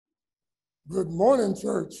Good morning,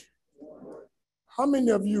 church. How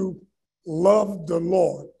many of you love the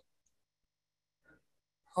Lord?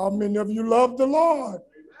 How many of you love the Lord?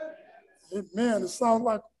 Amen. It sounds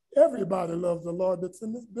like everybody loves the Lord that's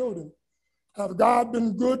in this building. Have God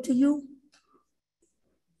been good to you?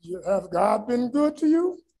 Has God been good to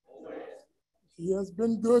you? He has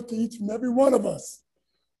been good to each and every one of us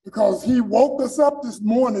because he woke us up this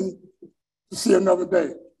morning to see another day.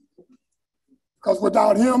 Because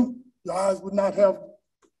without him, your eyes would not have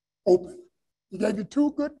opened. He gave you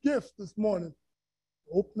two good gifts this morning.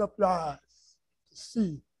 Open up your eyes to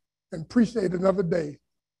see and appreciate another day.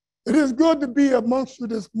 It is good to be amongst you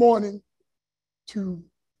this morning to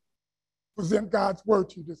present God's word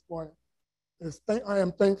to you this morning. I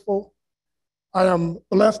am thankful. I am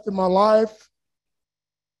blessed in my life.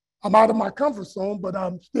 I'm out of my comfort zone, but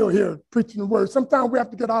I'm still here preaching the word. Sometimes we have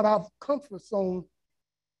to get out of our comfort zone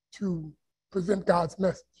to present God's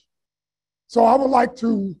message. So I would like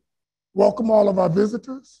to welcome all of our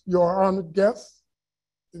visitors, your honored guests.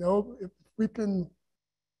 You know, if we can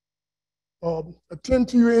attend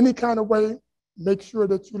to you any kind of way, make sure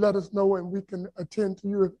that you let us know and we can attend to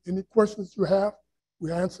you. If any questions you have,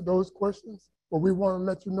 we answer those questions. But we want to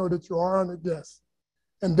let you know that you are honored guests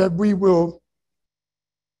and that we will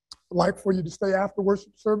like for you to stay after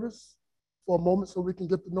worship service for a moment so we can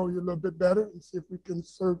get to know you a little bit better and see if we can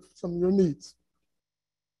serve some of your needs.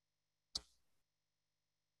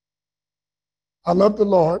 I love the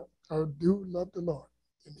Lord. I do love the Lord,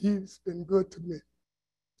 and he's been good to me.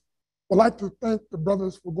 I'd like to thank the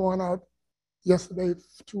brothers for going out yesterday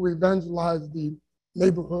to evangelize the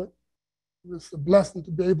neighborhood. It was a blessing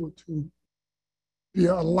to be able to be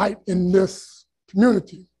a light in this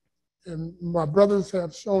community. And my brothers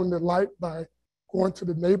have shown the light by going to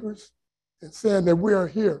the neighbors and saying that we are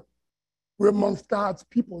here. We're amongst God's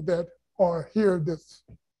people that are here that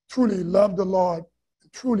truly love the Lord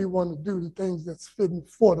and truly want to do the things that's fitting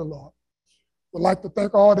for the Lord. We'd like to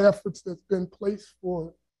thank all the efforts that's been placed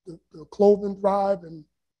for the clothing drive and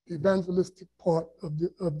the evangelistic part of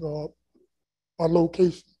our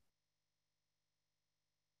location.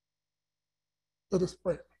 Let us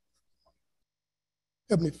pray.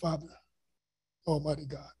 Heavenly Father, Almighty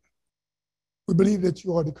God, we believe that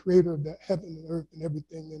you are the creator of the heaven and earth and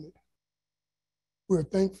everything in it. We're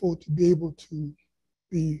thankful to be able to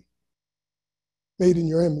be made in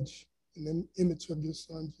your image, in the image of your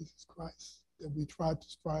Son, Jesus Christ, that we try to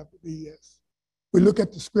strive to be as. We look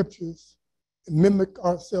at the scriptures and mimic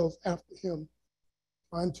ourselves after him,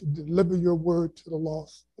 trying to deliver your word to the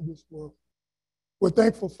lost of this world. We're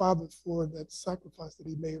thankful, Father, for that sacrifice that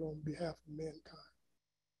he made on behalf of mankind.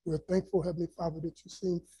 We're thankful, Heavenly Father, that you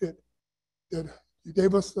seem fit, that you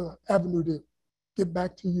gave us the avenue to get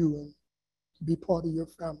back to you and to be part of your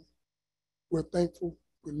family. We're thankful,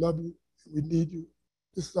 we love you, and we need you.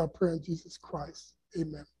 This is our prayer in Jesus Christ.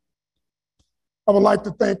 Amen. I would like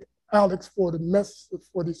to thank Alex for the message,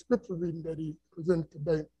 for the scripture reading that he presented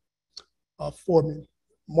today for me.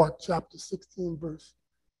 Mark chapter 16, verse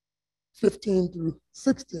 15 through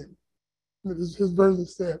 16. His version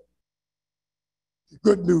said,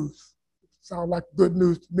 good news. Sound like good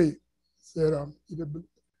news to me. He said,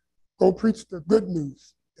 go preach the good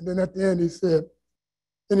news. And then at the end he said,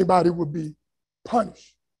 anybody would be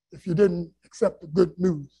punished if you didn't accept the good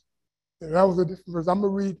news. And that was a different verse. I'm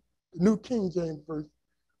going to read the New King James Version.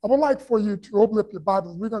 I would like for you to open up your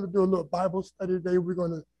Bibles. We're going to do a little Bible study today. We're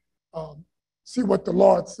going to see what the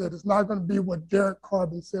Lord said. It's not going to be what Derrick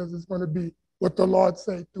Carbin says. It's going to be what the Lord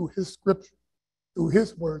said through his scripture, through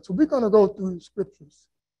his word. So we're going to go through the scriptures.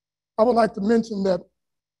 I would like to mention that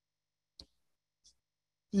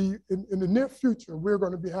in the near future, we're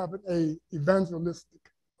going to be having an evangelistic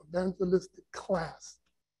class.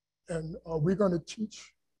 And we're going to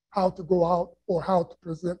teach how to go out or how to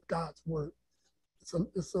present God's word.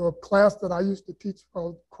 It's a class that I used to teach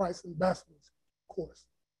called Christ Ambassadors course.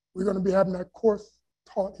 We're going to be having that course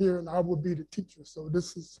taught here, and I will be the teacher. So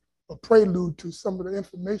this is a prelude to some of the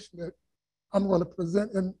information that I'm going to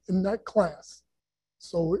present in that class.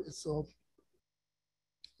 So it's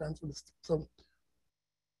evangelistic. So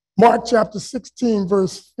Mark chapter 16,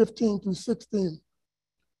 verse 15 through 16,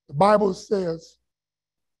 the Bible says,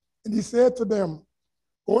 and he said to them,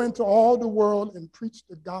 go into all the world and preach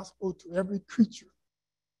the gospel to every creature.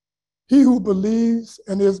 He who believes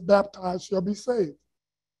and is baptized shall be saved,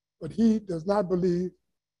 but he does not believe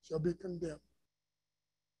shall be condemned.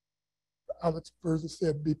 Alex version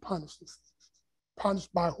said, be punished.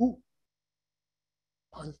 Punished by who?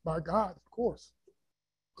 Punished by God, of course,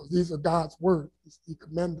 because these are God's words. He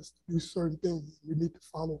commanded us to do certain things. We need to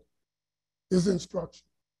follow his instruction.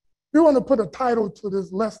 We want to put a title to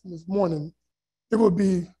this lesson this morning, It would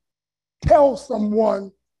be tell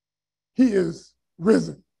someone he is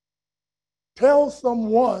risen. Tell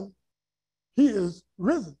someone he is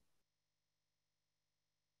risen.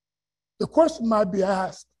 The question might be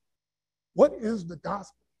asked, what is the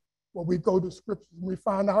gospel? Well, we go to scriptures and we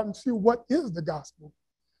find out and see what is the gospel.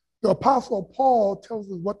 The Apostle Paul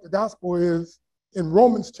tells us what the gospel is in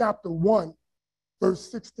Romans chapter 1,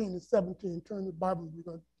 verse 16 and 17. Turn the Bible, we're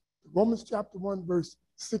going to Romans chapter 1, verse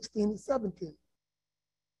 16 and 17.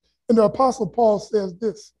 And the Apostle Paul says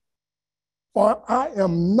this, "For I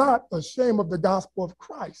am not ashamed of the gospel of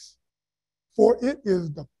Christ, for it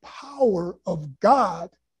is the power of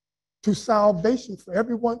God to salvation for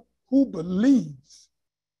everyone who believes,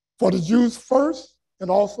 for the Jews first and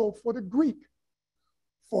also for the Greek.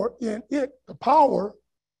 For in it, the power,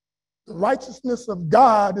 the righteousness of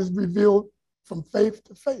God is revealed from faith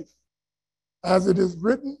to faith. As it is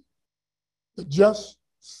written, the just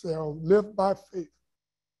shall live by faith."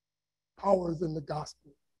 Power is in the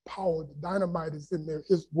gospel. Power, the dynamite is in there,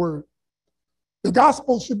 his word. The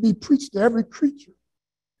gospel should be preached to every creature,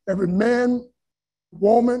 every man,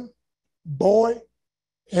 woman, boy,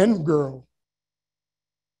 and girl.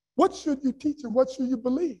 What should you teach and what should you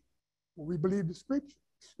believe? Well, we believe the scriptures.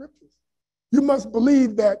 You must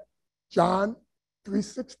believe that John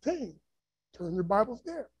 3:16. Turn your Bibles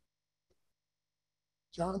there.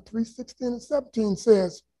 John 3:16 and 17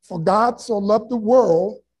 says, "For God so loved the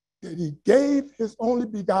world that he gave his only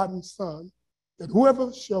begotten Son, that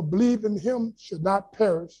whoever shall believe in him should not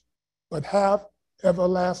perish, but have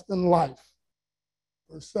everlasting life."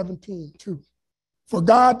 Verse 17, too. "For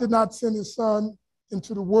God did not send his Son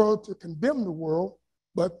into the world to condemn the world,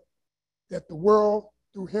 but that the world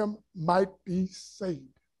through him might be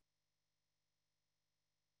saved."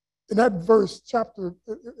 In that verse,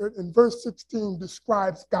 in verse 16,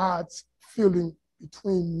 describes God's feeling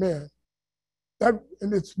between men.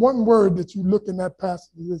 And it's one word that you look in that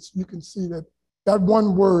passage, you can see that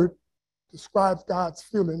one word describes God's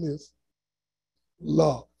feeling is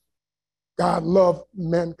love. God loved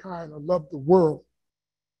mankind or loved the world.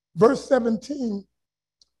 Verse 17,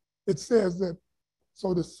 it says that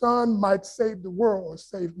so the Son might save the world or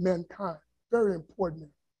save mankind. Very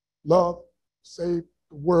important. Love, save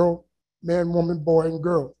the world, man, woman, boy, and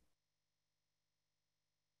girl.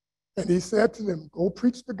 And he said to them, "Go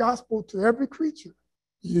preach the gospel to every creature.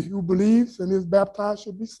 He who believes and is baptized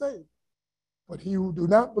should be saved, but he who do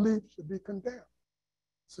not believe should be condemned."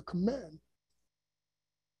 It's a command.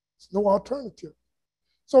 It's no alternative.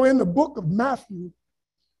 So in the book of Matthew,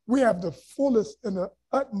 we have the fullest and the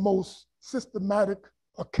utmost systematic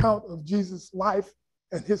account of Jesus' life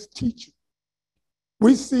and his teaching.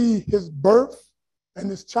 We see his birth and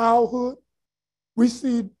his childhood. We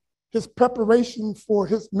see his preparation for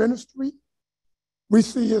his ministry. We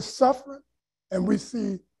see his suffering, and we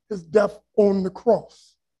see his death on the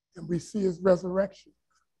cross, and we see his resurrection.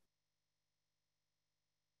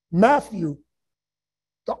 Matthew,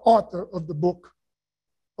 the author of the book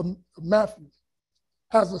of Matthew,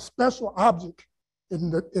 has a special object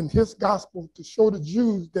in his gospel to show the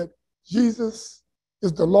Jews that Jesus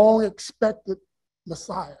is the long-expected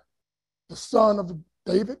Messiah, the son of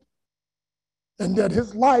David, and that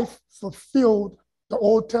his life fulfilled the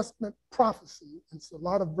Old Testament prophecy. It's a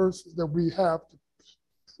lot of verses that we have to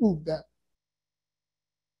prove that.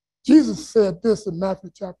 Jesus said this in Matthew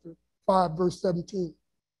chapter 5, verse 17.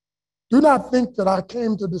 "Do not think that I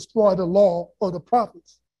came to destroy the law or the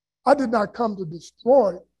prophets. I did not come to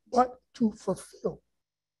destroy, but to fulfill.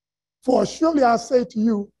 For surely I say to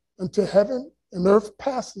you, until heaven and earth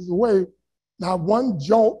passes away, not one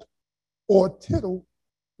jot or tittle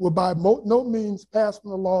will by no means pass from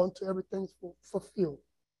the law until everything's fulfilled."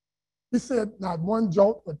 He said, not one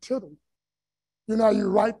jot or tittle. You know, you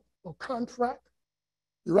write a contract.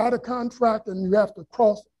 You write a contract and you have to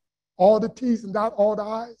cross all the T's and dot all the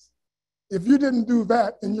I's. If you didn't do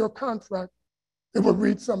that in your contract, it would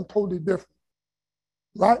read something totally different,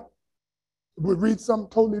 right? It would read something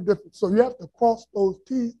totally different. So you have to cross those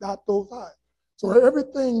T's, dot those I's. So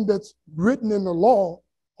everything that's written in the law,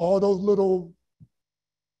 all those little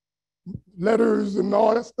letters and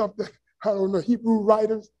all that stuff that, I don't know, Hebrew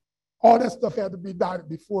writers, all that stuff had to be dotted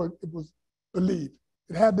before it was believed.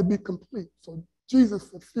 It had to be complete. So Jesus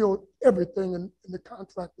fulfilled everything in the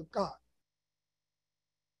contract of God.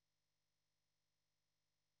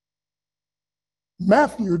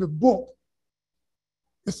 Matthew, the book,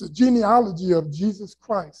 is a genealogy of Jesus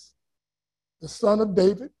Christ, the son of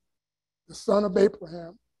David, the son of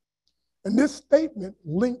Abraham. And this statement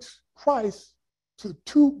links Christ to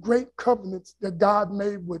two great covenants that God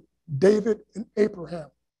made with David and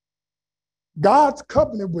Abraham. God's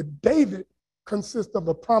covenant with David consists of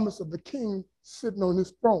a promise of the king sitting on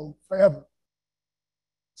his throne forever.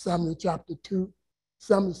 Samuel chapter 2,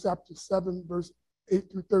 Samuel chapter 7, verse 8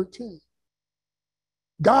 through 13.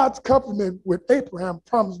 God's covenant with Abraham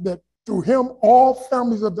promised that through him all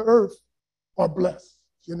families of the earth are blessed.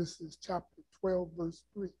 Genesis chapter 12, verse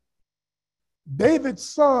 3. David's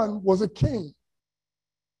son was a king.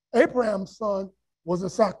 Abraham's son was a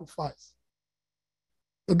sacrifice.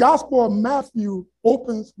 The Gospel of Matthew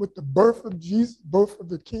opens with the birth of Jesus, birth of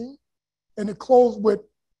the King, and it closed with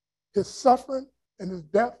his suffering and his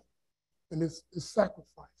death and his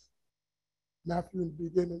sacrifice. Matthew in the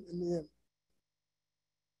beginning and the end.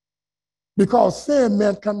 Because sin,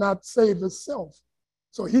 man cannot save itself,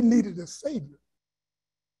 so he needed a Savior.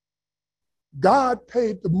 God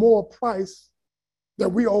paid the moral price that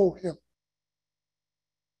we owe him.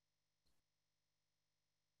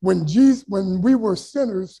 When we were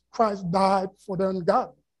sinners, Christ died for the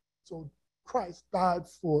ungodly. So Christ died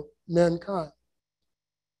for mankind.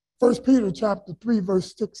 1 Peter chapter 3,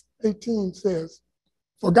 verse 18 says,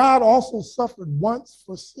 "For God also suffered once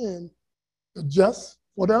for sin, the just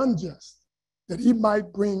for the unjust, that he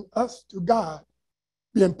might bring us to God,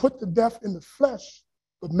 being put to death in the flesh,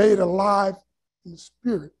 but made alive in the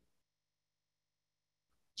spirit."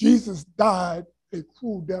 Jesus died a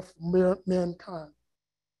cruel death for mankind.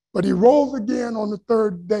 But he rose again on the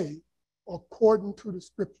third day, according to the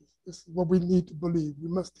scriptures. This is what we need to believe. We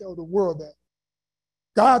must tell the world that.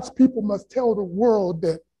 God's people must tell the world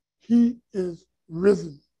that he is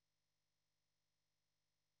risen.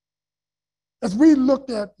 As we look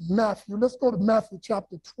at Matthew, let's go to Matthew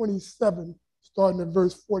chapter 27, starting at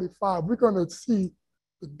verse 45. We're going to see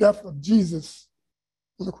the death of Jesus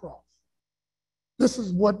on the cross. This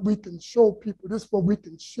is what we can show people. This is what we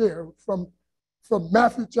can share from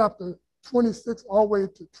Matthew chapter 26 all the way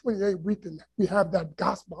to 28. We have that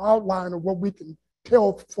gospel outline of what we can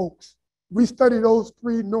tell folks. We study those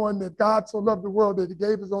three, knowing that God so loved the world that he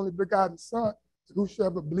gave his only begotten son, that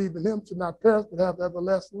whosoever believe in him should not perish but have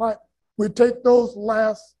everlasting life. We take those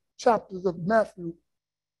last chapters of Matthew,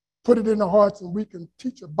 put it in our hearts, and we can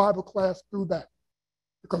teach a Bible class through that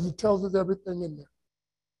because it tells us everything in there.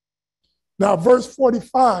 Now, verse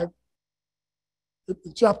 45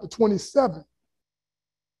 in chapter 27.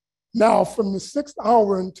 Now, from the 6th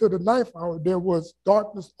hour until the 9th hour, there was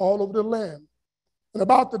darkness all over the land. And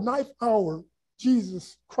about the 9th hour,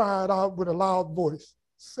 Jesus cried out with a loud voice,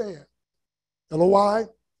 saying, "Eloi,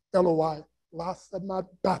 Eloi, lama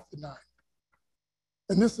sabachthani."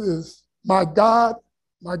 And this is, my God,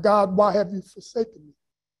 why have you forsaken me?"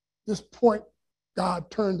 At this point, God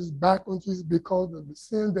turned his back on Jesus because of the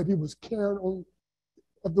sin that he was carrying on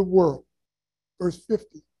of the world. Verse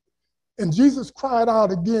 50. And Jesus cried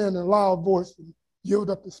out again in a loud voice and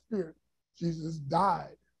yielded up the spirit. Jesus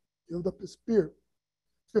died, yielded up the spirit.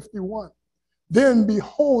 51. Then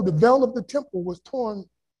behold, the veil of the temple was torn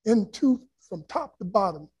in two from top to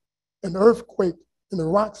bottom, and the earthquake and the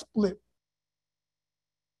rock split.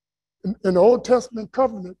 In the Old Testament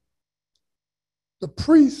covenant, the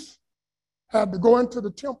priest had to go into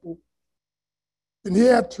the temple and he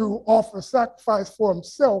had to offer a sacrifice for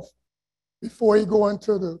himself before he go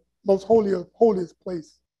into the most holiest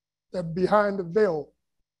place, that behind the veil.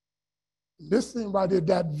 This scene right here,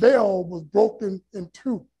 that veil was broken in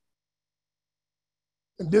two.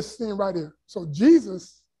 And this scene right here. So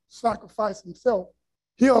Jesus sacrificed himself.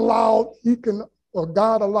 God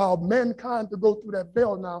allowed mankind to go through that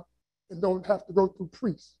veil now and don't have to go through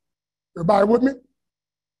priests. Everybody with me?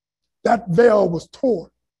 That veil was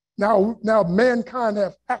torn. Now mankind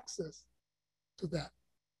have access to that,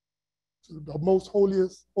 to the most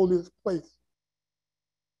holiest place. It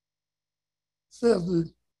says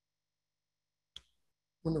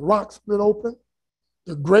when the rock split open,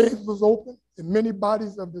 the grave was open, and many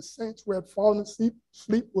bodies of the saints who had fallen asleep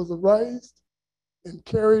was raised and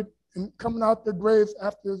carried, and coming out their graves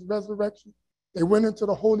after his resurrection, they went into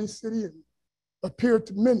the holy city and appeared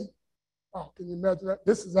to many. Oh, can you imagine that?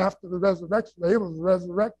 This is after the resurrection. He was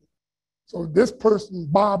resurrected. So this person,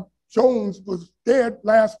 Bob Jones, was dead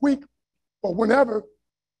last week or whenever.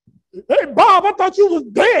 "Hey, Bob, I thought you was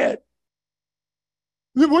dead.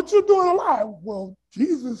 What you doing alive?" "Well,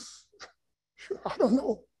 Jesus, I don't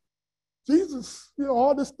know. Jesus,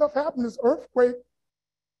 all this stuff happened, this earthquake,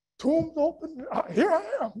 tombs open. Here I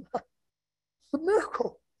am. It's a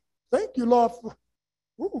miracle. Thank you, Lord, for,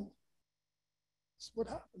 That's what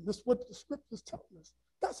happened. That's what the scriptures tell us.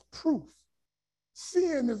 That's proof.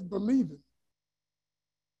 Seeing is believing.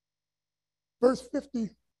 Verse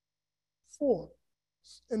 54,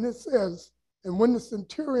 and it says, and when the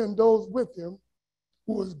centurion, those with him,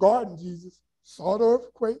 who was guarding Jesus, saw the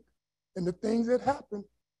earthquake and the things that happened,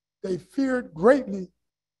 they feared greatly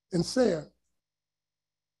and said,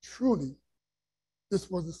 truly, this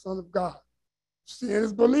was the Son of God. Seeing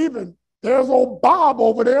is believing. There's old Bob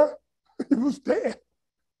over there. He was dead.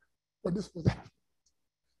 But this was happening.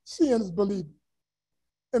 Seeing is believing.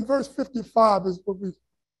 In verse 55 is what we,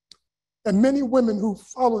 and many women who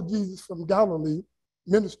followed Jesus from Galilee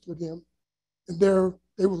ministered him, and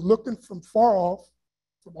they were looking from far off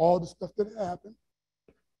from all the stuff that had happened.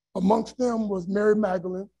 Amongst them was Mary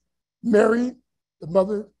Magdalene, Mary, the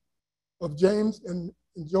mother of James and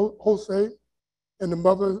Jose, and the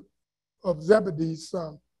mother of Zebedee's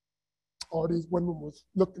son. All these women was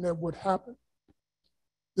looking at what happened.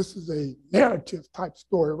 This is a narrative type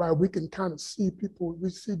story, right? We can kind of see people, we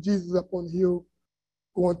see Jesus up on the hill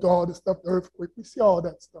going through all this stuff, the earthquake. We see all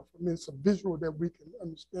that stuff. I mean, it's a visual that we can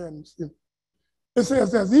understand and see. It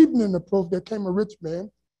says, as evening approached, there came a rich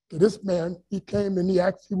man. To this man, he came and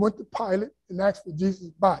he went to Pilate and asked for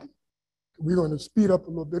Jesus' body. We're going to speed up a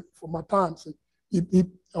little bit for my time. So he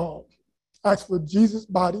asked for Jesus'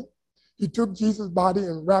 body. He took Jesus' body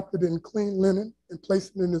and wrapped it in clean linen and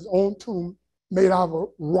placed it in his own tomb made out of a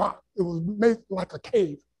rock. It was made like a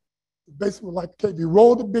cave. Basically like a cave. He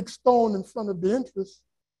rolled a big stone in front of the entrance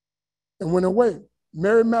and went away.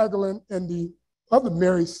 Mary Magdalene and the other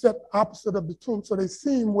Mary sat opposite of the tomb, so they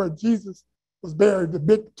seen where Jesus was buried, the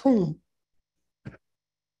big tomb. The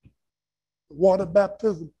water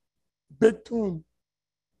baptism, big tomb.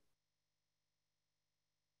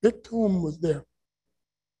 Big tomb was there.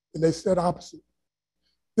 And they sat opposite.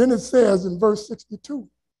 Then it says in verse 62,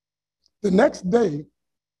 the next day,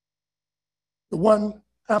 the one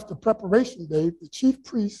after preparation day, the chief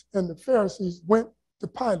priests and the Pharisees went to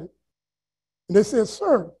Pilate. And they said,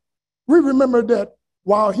 sir, we remember that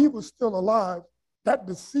while he was still alive, that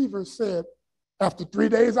deceiver said, after 3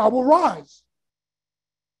 days, I will rise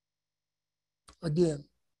again.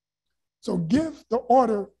 So give the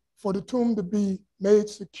order for the tomb to be made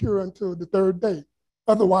secure until the third day.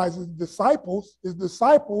 Otherwise, his disciples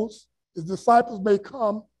may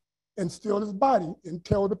come and steal his body and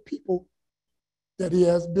tell the people that he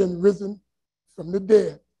has been risen from the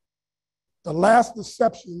dead. The last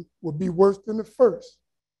deception will be worse than the first.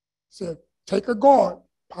 He said, take a guard.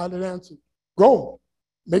 Pilate answered, go,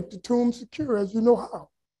 make the tomb secure as you know how.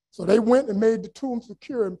 So they went and made the tomb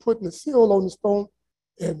secure and put the seal on the stone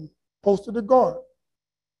and posted a guard.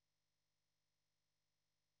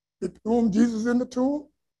 The tomb, Jesus in the tomb.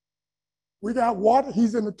 We got water.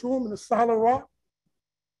 He's in the tomb in a solid rock.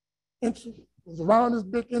 Entrance was around his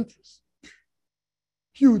big entrance.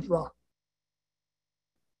 Huge rock.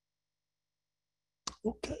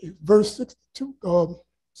 Okay, verse 62.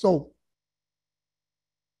 So,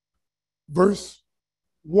 verse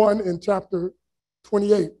 1 in chapter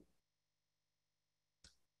 28.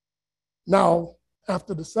 Now,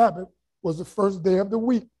 after the Sabbath was the first day of the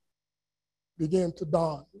week, began to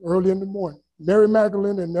dawn early in the morning. Mary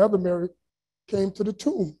Magdalene and the other Mary came to the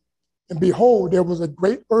tomb, and behold, there was a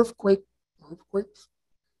great earthquake.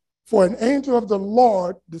 For an angel of the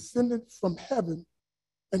Lord descended from heaven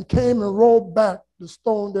and came and rolled back the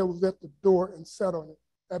stone that was at the door and sat on it.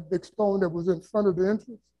 That big stone that was in front of the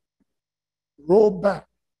entrance, rolled back,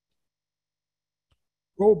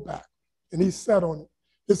 and he sat on it.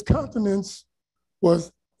 His countenance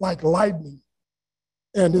was like lightning,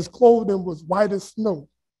 and his clothing was white as snow.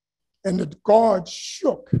 And the guards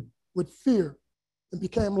shook with fear and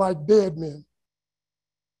became like dead men.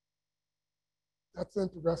 That's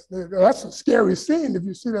interesting. That's a scary scene if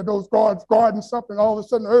you see that those guards guarding something, all of a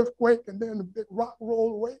sudden earthquake, and then the big rock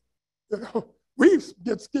roll away. You know, we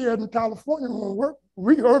get scared in California when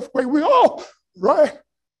we earthquake, we all, right?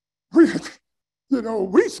 We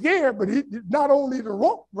scared, but not only the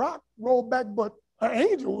rock rolled back, but an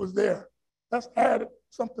angel was there. That's added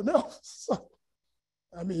something else. So,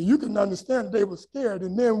 I mean, you can understand they were scared.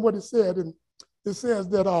 And then what it said, and it says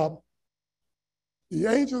that the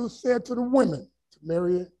angel said to the women, to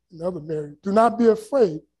Mary and the other Mary, do not be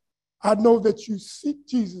afraid. I know that you seek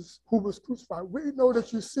Jesus who was crucified. We know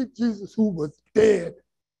that you seek Jesus who was dead.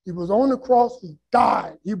 He was on the cross, he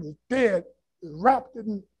died, he was dead, he wrapped it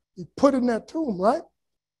and he put in that tomb, right?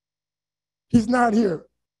 He's not here.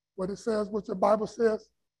 What it says, what your Bible says,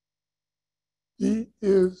 he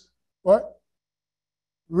is what?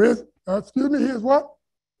 Risen. He is what?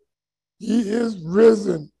 He is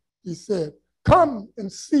risen, he said. Come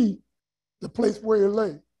and see the place where he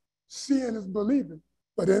lay. Seeing is believing.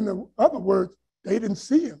 But in other words, they didn't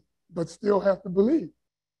see him, but still have to believe.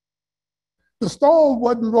 The stone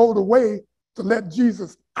wasn't rolled away to let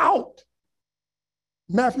Jesus out.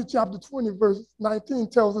 Matthew chapter 20, verse 19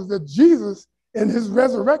 tells us that Jesus and his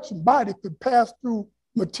resurrection body could pass through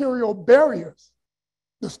material barriers.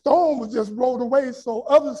 The stone was just rolled away so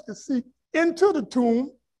others could see into the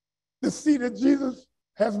tomb to see that Jesus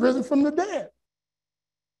has risen from the dead.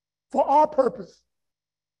 For our purpose,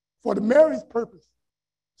 for the Mary's purpose.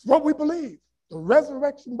 It's what we believe, the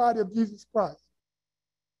resurrection body of Jesus Christ.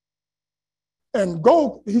 And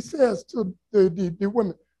go, he says to the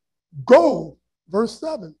women, go, verse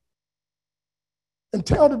 7, and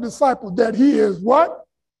tell the disciples that he is what?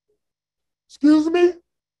 Excuse me?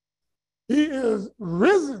 He is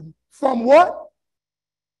risen from what?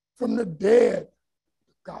 From the dead.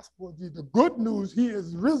 The gospel of Jesus. The good news, he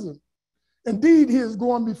is risen. Indeed, he is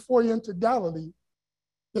going before you into Galilee,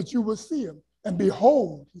 that you will see him. And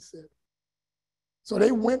behold, he said. So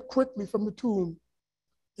they went quickly from the tomb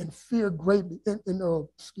in fear greatly,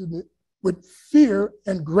 with fear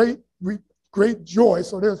and great joy.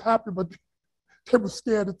 So they was happy, but they were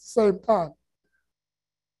scared at the same time.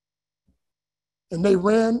 And they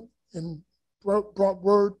ran and brought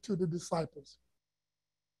word to the disciples.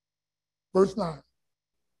 Verse 9.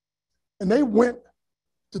 And they went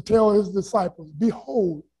to tell his disciples,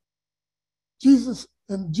 behold, Jesus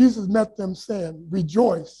met them saying,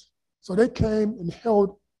 rejoice. So they came and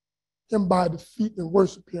held him by the feet and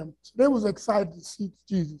worshiped him. So they was excited to see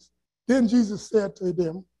Jesus. Then Jesus said to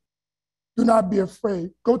them, do not be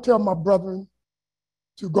afraid. Go tell my brethren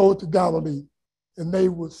to go to Galilee, and they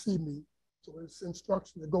will see me. So it's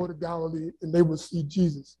instruction to go to Galilee, and they will see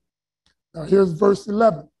Jesus. Now here's verse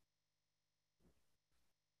 11.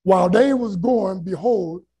 While they was going,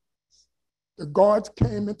 behold, the guards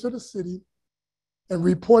came into the city and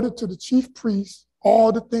reported to the chief priests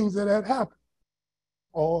all the things that had happened,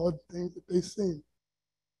 all the things that they seen.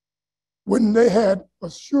 When they had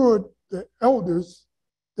assured the elders,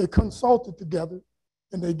 they consulted together,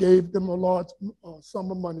 and they gave them a large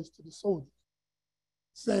sum of money to the soldiers,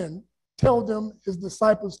 saying, tell them his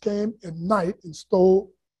disciples came at night and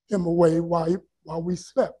stole him away while we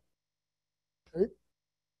slept. Okay?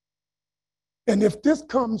 And if this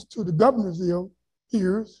comes to the governor's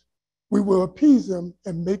ears, we will appease them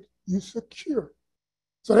and make you secure.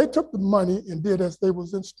 So they took the money and did as they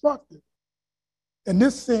was instructed. And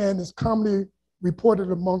this saying is commonly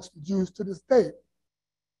reported amongst the Jews to this day.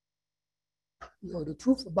 You know, the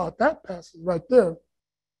truth about that passage right there,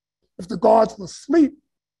 if the guards were asleep,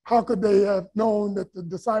 how could they have known that the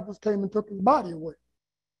disciples came and took his body away?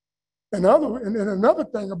 And another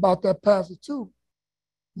thing about that passage too,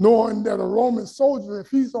 knowing that a Roman soldier, if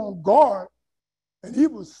he's on guard and he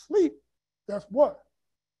was asleep, guess what?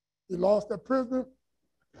 He lost that prisoner,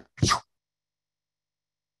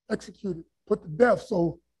 executed, put to death.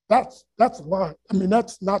 So that's a lie. I mean,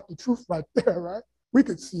 that's not the truth right there, right? We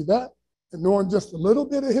could see that. And knowing just a little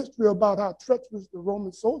bit of history about how treacherous the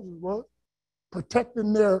Roman soldiers were,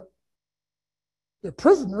 protecting their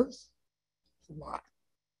prisoners, it's a lie.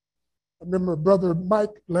 I remember Brother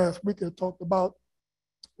Mike last week had talked about,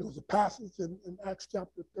 there was a passage in Acts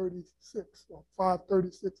chapter 36, or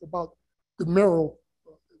 5:36, about Gamero,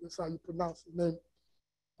 that's how you pronounce his name,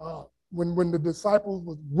 when the disciples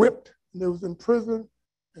was whipped and they was in prison,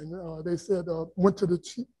 and they said, went to the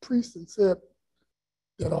chief priest and said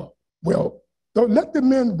that, well, don't let the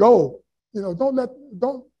men go. You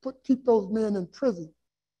know, keep those men in prison,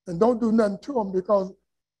 and don't do nothing to them, because,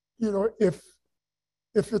 you know, if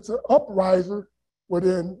it's an upriser, well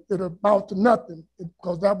then it'll amount to nothing,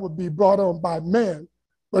 because that would be brought on by man.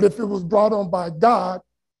 But if it was brought on by God,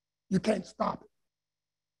 you can't stop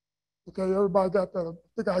it. Okay, everybody got that? I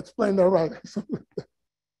think I explained that right.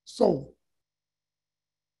 So,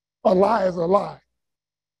 a lie is a lie.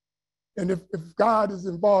 And if God is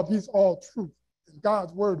involved, he's all truth. And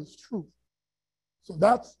God's word is truth. So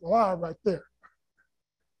that's a lie right there.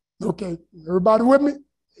 Okay, everybody with me?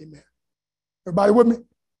 Amen. Everybody with me?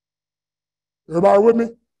 Everybody with me?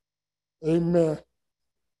 Amen.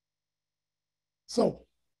 So,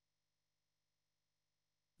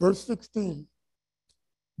 verse 16.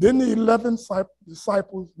 Then the 11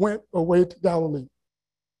 disciples went away to Galilee,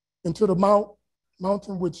 into the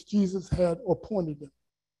mountain which Jesus had appointed them.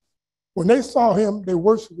 When they saw him, they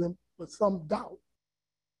worshiped him, but some doubt.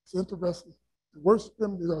 It's interesting. They worshiped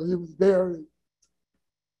him, you know, he was there, and,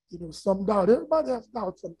 you know, some doubt. Everybody has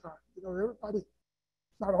doubt sometimes. You know, everybody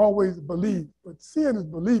not always believe, but seeing is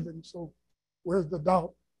believing. So where's the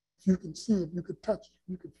doubt? If you can see it, you could touch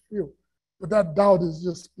it, you could feel it. But that doubt is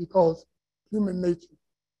just because human nature.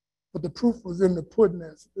 But the proof was in the pudding,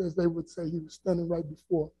 as they would say. He was standing right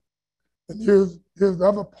before. And here's the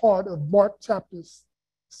other part of Mark chapter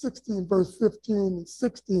 16, verse 15 and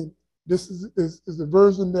 16. This is the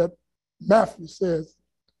version that Matthew says.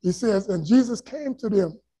 He says, and Jesus came to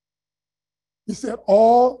them. He said,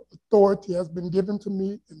 all authority has been given to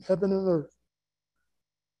me in heaven and earth.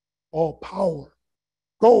 All power.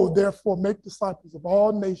 Go, therefore, make disciples of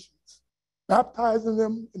all nations, baptizing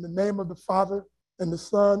them in the name of the Father and the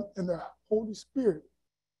Son and the Holy Spirit,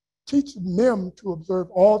 teaching them to observe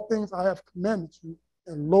all things I have commanded you,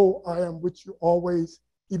 and lo, I am with you always,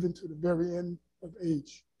 even to the very end of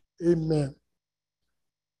age. Amen.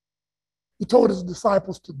 He told his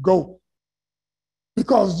disciples to go.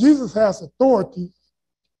 Because Jesus has authority,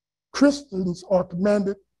 Christians are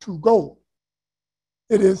commanded to go.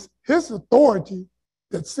 It is his authority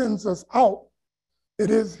that sends us out. It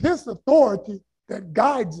is his authority that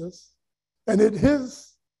guides us, and it is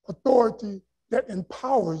his authority that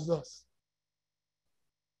empowers us.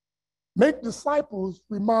 Make disciples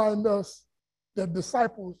remind us that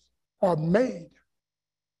disciples are made.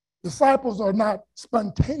 Disciples are not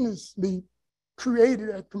spontaneously created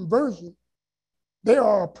at conversion. They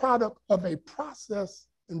are a product of a process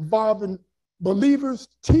involving believers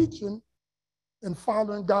teaching and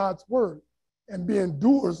following God's word and being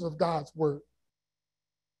doers of God's word.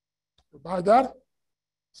 Everybody got it?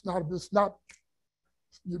 It's not,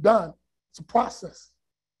 you're done. It's a process.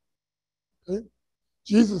 Okay?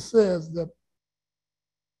 Jesus says that,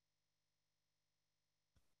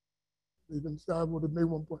 even I would have made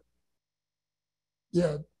one point.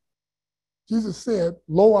 Yeah. Jesus said,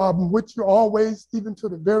 lo, I'm with you always, even to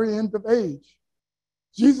the very end of age.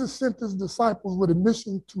 Jesus sent his disciples with a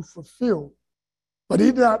mission to fulfill, but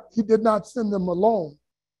he did not send them alone.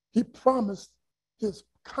 He promised his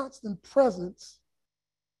constant presence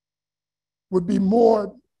would be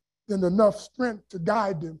more than enough strength to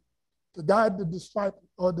guide them, to guide the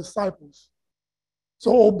disciples.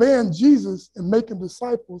 So obeying Jesus and making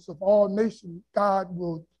disciples of all nations, God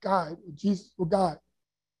will guide, or Jesus will guide.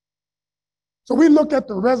 So we look at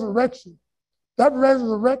the resurrection. That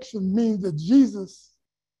resurrection means that Jesus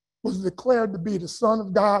was declared to be the Son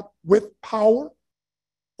of God with power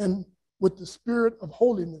and with the spirit of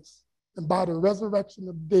holiness, and by the resurrection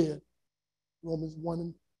of the dead, Romans 1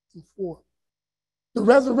 and 4. The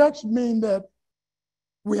resurrection means that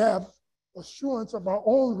we have assurance of our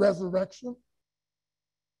own resurrection.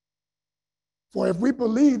 For if we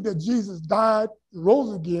believe that Jesus died and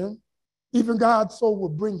rose again, even God's soul will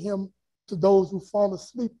bring him to those who fall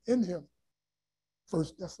asleep in him. 1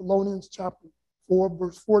 Thessalonians chapter 4,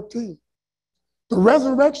 verse 14. The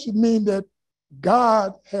resurrection means that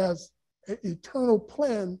God has an eternal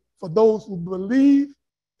plan for those who believe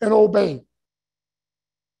and obey.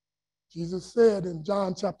 Jesus said in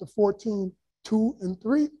John chapter 14, 2 and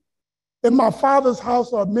 3, in my Father's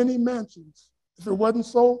house are many mansions. If it wasn't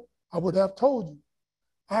so, I would have told you.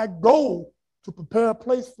 I go to prepare a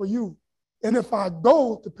place for you. And if I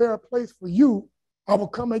go to prepare a place for you, I will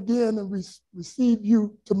come again and receive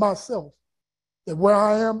you to myself, that where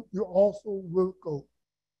I am, you also will go.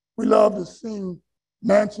 We love to sing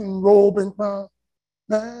mansion, robe, and crown.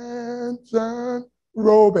 Mansion,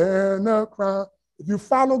 robe, and a crown. If you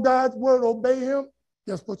follow God's word, obey him,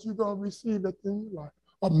 guess what you're going to receive at the end of your life?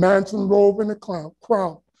 A mansion, robe, and a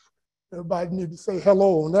crown. Everybody need to say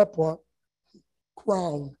hello on that part.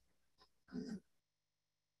 Crown.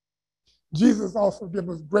 Jesus also gives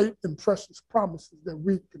us great and precious promises that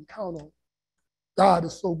we can count on. God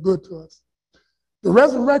is so good to us. The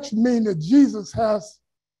resurrection means that Jesus has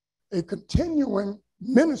a continuing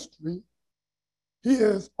ministry. He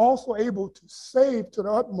is also able to save to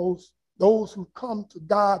the utmost those who come to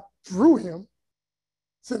God through him,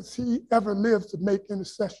 since he ever lives to make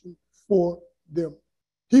intercession for them.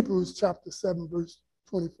 Hebrews chapter 7, verse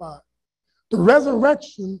 25. The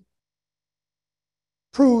resurrection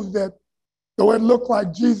proves that though it looked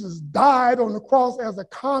like Jesus died on the cross as a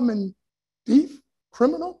common thief,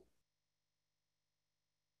 criminal,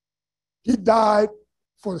 he died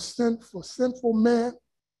for sinful man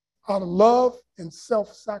out of love and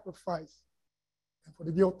self-sacrifice and for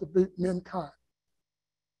the guilt of mankind.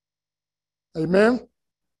 Amen?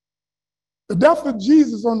 The death of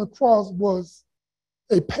Jesus on the cross was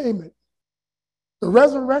a payment. The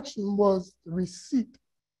resurrection was the receipt,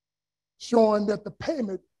 showing that the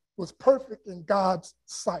payment was perfect in God's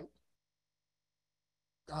sight.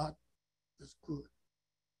 God is good.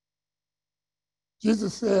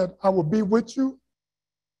 Jesus said, I will be with you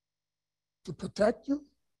to protect you.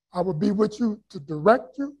 I will be with you to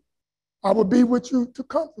direct you. I will be with you to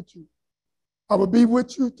comfort you. I will be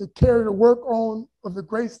with you to carry the work on of the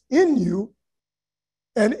grace in you.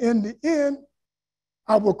 And in the end,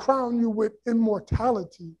 I will crown you with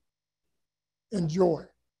immortality and joy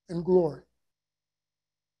and glory.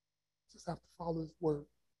 Just have to follow his word.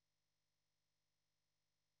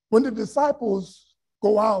 When the disciples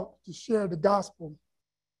go out to share the gospel,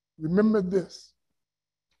 remember this.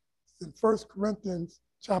 It's in 1 Corinthians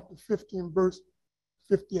chapter 15, verse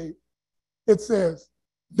 58. It says,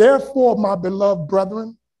 therefore, my beloved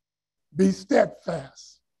brethren, be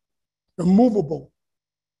steadfast, immovable,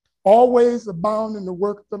 always abound in the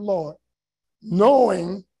work of the Lord,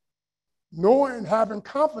 knowing, having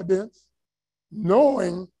confidence,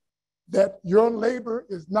 knowing that your labor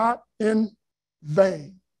is not in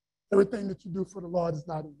vain. Everything that you do for the Lord is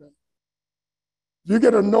not in vain. If you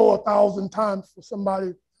get a no 1,000 times for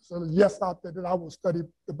somebody, so yes out there, that I will study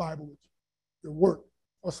the Bible with you, your work.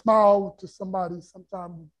 Or smile to somebody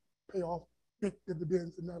sometime will pay off big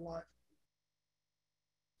dividends in their life.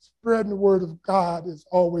 Spreading the word of God is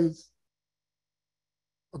always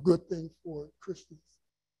a good thing for Christians,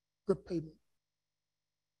 good payment.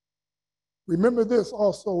 Remember this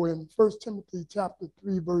also in 1 Timothy chapter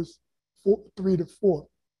 3, verse 3 to 4.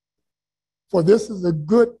 For this is a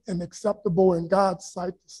good and acceptable in God's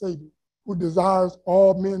sight to Savior, who desires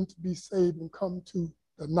all men to be saved and come to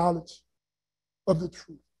the knowledge of the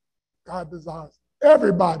truth. God desires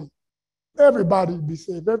everybody to be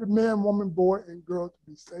saved. Every man, woman, boy, and girl to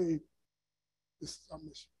be saved. This is our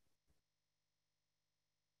mission.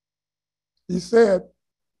 He said,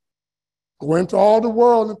 go into all the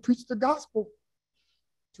world and preach the gospel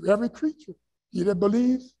to every creature. He that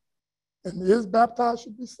believes and is baptized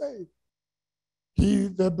should be saved. He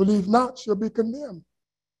that believes not shall be condemned.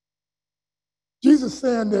 Jesus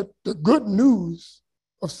saying that the good news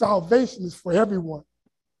of salvation is for everyone.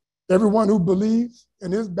 Everyone who believes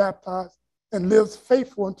and is baptized and lives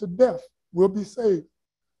faithful unto death will be saved.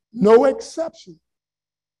 No exception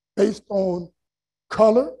based on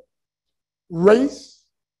color, race,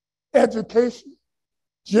 education,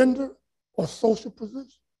 gender, or social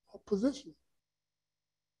position.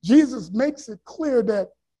 Jesus makes it clear that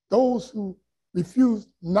those who refuse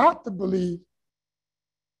not to believe,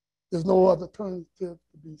 there's no other alternative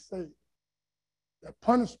to be saved. That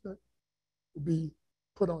punishment will be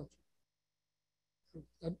put on you.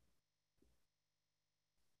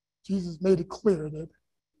 Jesus made it clear that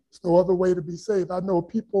there's no other way to be saved. I know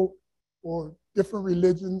people or different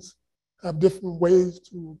religions have different ways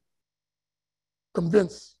to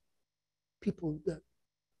convince people that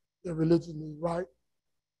their religion is right.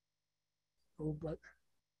 But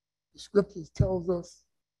the scriptures tells us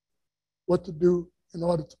what to do in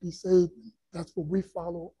order to be saved. That's what we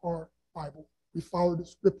follow our Bible. We follow the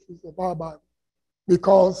scriptures of our Bible.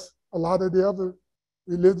 Because a lot of the other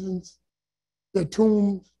religions, their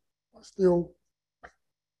tombs are still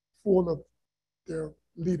full of their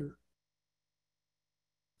leader.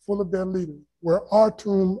 Full of their leader. Where our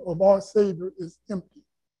tomb of our Savior is empty.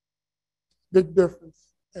 Big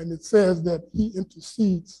difference. And it says that he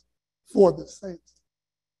intercedes for the saints.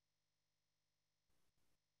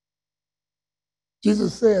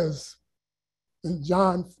 Jesus says in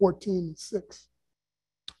John 14:6,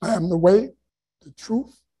 I am the way, the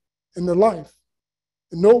truth, and the life.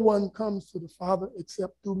 And no one comes to the Father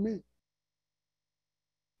except through me.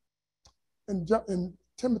 In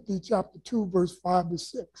Timothy chapter 2, verse 5 to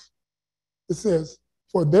 6, it says,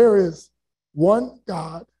 for there is one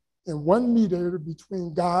God and one mediator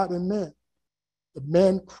between God and man, the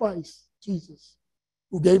man Christ Jesus,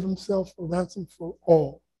 who gave himself a ransom for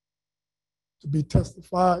all, to be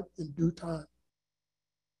testified in due time.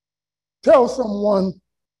 Tell someone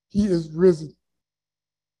he is risen.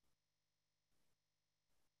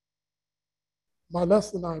 My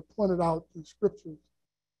lesson, I pointed out in scriptures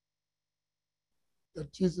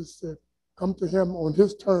that Jesus said, come to him on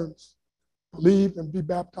his terms, believe and be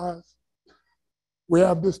baptized. We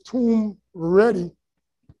have this tomb ready.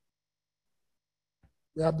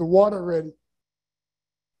 We have the water ready.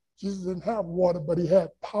 Jesus didn't have water, but he had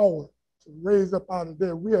power to raise up out of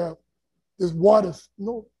there. We have this water,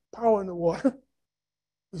 no power in the water.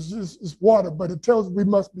 It's water, but it tells us we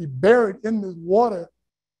must be buried in this water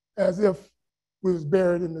as if we was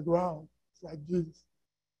buried in the ground. It's like Jesus.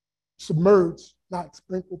 Submerged, not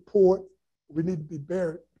sprinkled, poured. We need to be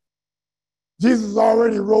buried. Jesus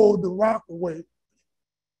already rolled the rock away.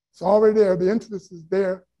 It's already there. The entrance is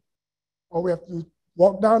there. All we have to do is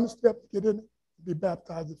walk down the steps, get in it, be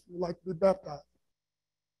baptized if you would like to be baptized.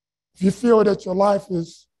 If you feel that your life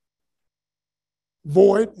is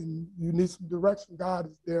void and you need some direction, God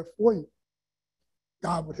is there for you.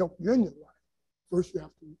 God would help you in your life. First, you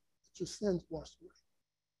have to get your sins washed away.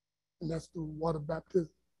 And that's through water baptism.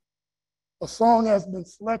 A song has been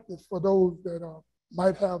selected for those that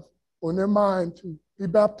might have on their mind to be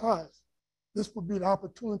baptized. This would be the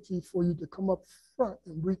opportunity for you to come up front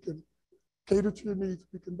and we can cater to your needs.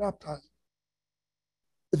 We can baptize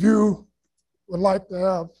you. If you would like to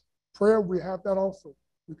have prayer, we have that also.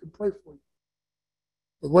 We can pray for you.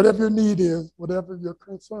 But whatever your need is, whatever your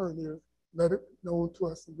concern is, let it known to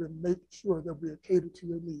us, and we'll make sure that we are catered to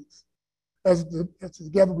your needs. As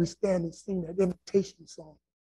together we stand and sing that invitation song.